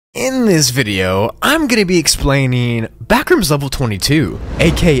In this video, I'm going to be explaining Backrooms level 22,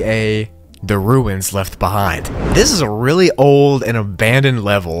 aka the ruins left behind. This is a really old and abandoned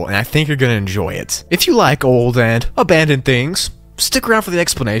level, and I think you're going to enjoy it. If you like old and abandoned things, stick around for the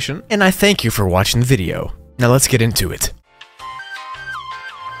explanation, and I thank you for watching the video. Now let's get into it.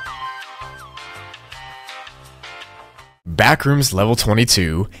 Backrooms level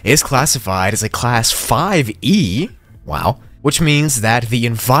 22 is classified as a class 5E, wow, which means that the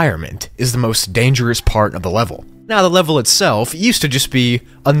environment is the most dangerous part of the level. Now, the level itself used to just be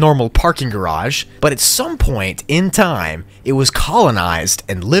a normal parking garage, but at some point in time, it was colonized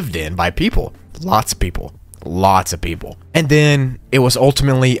and lived in by people. Lots of people. Lots of people. And then it was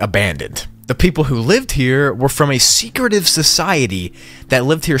ultimately abandoned. The people who lived here were from a secretive society that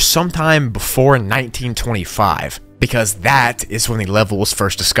lived here sometime before 1925. Because that is when the level was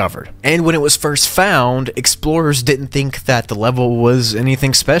first discovered. And when it was first found, explorers didn't think that the level was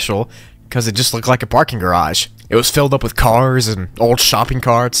anything special, because it just looked like a parking garage. It was filled up with cars and old shopping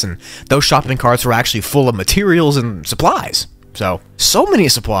carts, and those shopping carts were actually full of materials and supplies. So many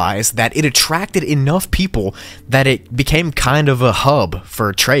supplies that it attracted enough people that it became kind of a hub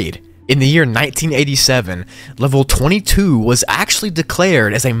for trade. In the year 1987, level 22 was actually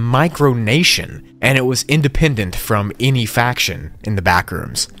declared as a micronation, and it was independent from any faction in the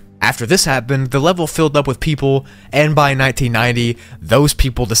Backrooms. After this happened, the level filled up with people, and by 1990, those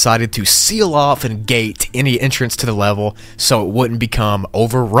people decided to seal off and gate any entrance to the level so it wouldn't become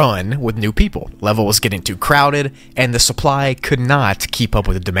overrun with new people. The level was getting too crowded, and the supply could not keep up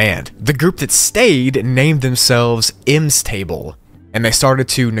with the demand. The group that stayed named themselves M's Table, and they started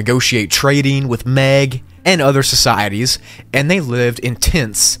to negotiate trading with Meg and other societies, and they lived in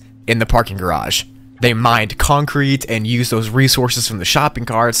tents in the parking garage. They mined concrete and used those resources from the shopping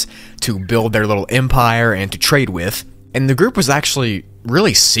carts to build their little empire and to trade with. And the group was actually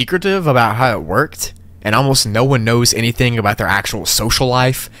really secretive about how it worked, and almost no one knows anything about their actual social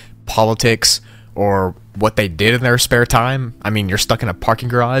life, politics, or what they did in their spare time. I mean, you're stuck in a parking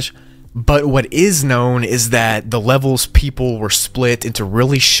garage. But what is known is that the level's people were split into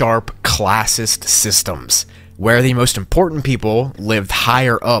really sharp classist systems, where the most important people lived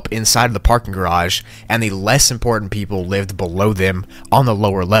higher up inside of the parking garage, and the less important people lived below them on the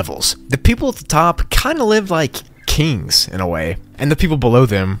lower levels. The people at the top kind of lived like kings, in a way, and the people below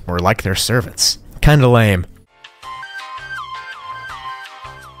them were like their servants. Kinda lame.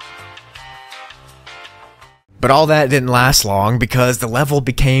 But all that didn't last long because the level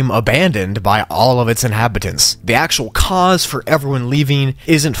became abandoned by all of its inhabitants. The actual cause for everyone leaving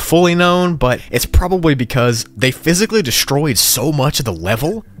isn't fully known, but it's probably because they physically destroyed so much of the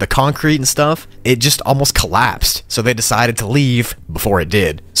level, the concrete and stuff, it just almost collapsed. So they decided to leave before it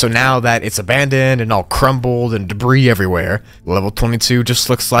did. So now that it's abandoned and all crumbled and debris everywhere, level 22 just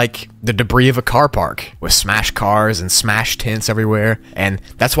looks like the debris of a car park with smashed cars and smashed tents everywhere. And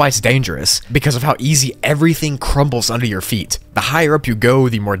that's why it's dangerous, because of how easy everything crumbles under your feet. The higher up you go,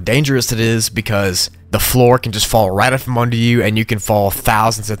 the more dangerous it is, because the floor can just fall right up from under you and you can fall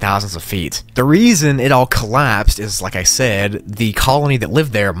thousands and thousands of feet. The reason it all collapsed is, like I said, the colony that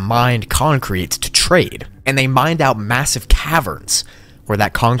lived there mined concrete to trade, and they mined out massive caverns where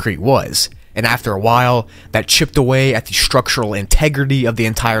that concrete was. And after a while, that chipped away at the structural integrity of the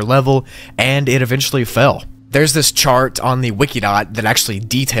entire level, and it eventually fell. There's this chart on the Wikidot that actually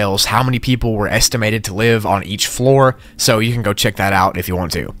details how many people were estimated to live on each floor, so you can go check that out if you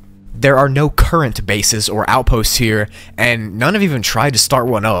want to. There are no current bases or outposts here, and none have even tried to start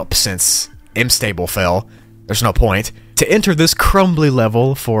one up since M's Table fell. There's no point. To enter this crumbly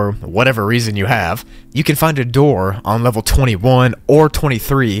level, for whatever reason you have, you can find a door on level 21 or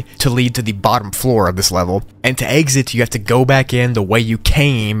 23 to lead to the bottom floor of this level. And to exit, you have to go back in the way you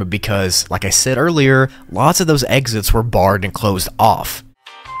came because, like I said earlier, lots of those exits were barred and closed off.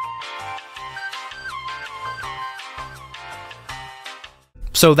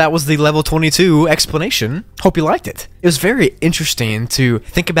 So that was the level 22 explanation. Hope you liked it. It was very interesting to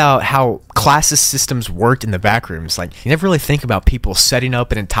think about how classist systems worked in the Backrooms. Like, you never really think about people setting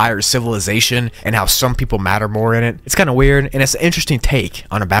up an entire civilization and how some people matter more in it. It's kind of weird, and it's an interesting take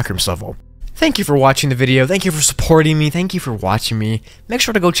on a Backrooms level. Thank you for watching the video. Thank you for supporting me. Thank you for watching me. Make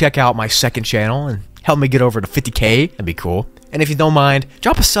sure to go check out my second channel and help me get over to 50K. That'd be cool. And if you don't mind,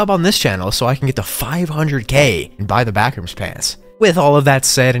 drop a sub on this channel so I can get to 500K and buy the Backrooms pants. With all of that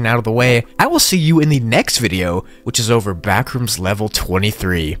said and out of the way, I will see you in the next video, which is over Backrooms level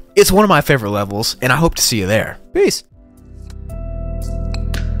 23. It's one of my favorite levels, and I hope to see you there. Peace!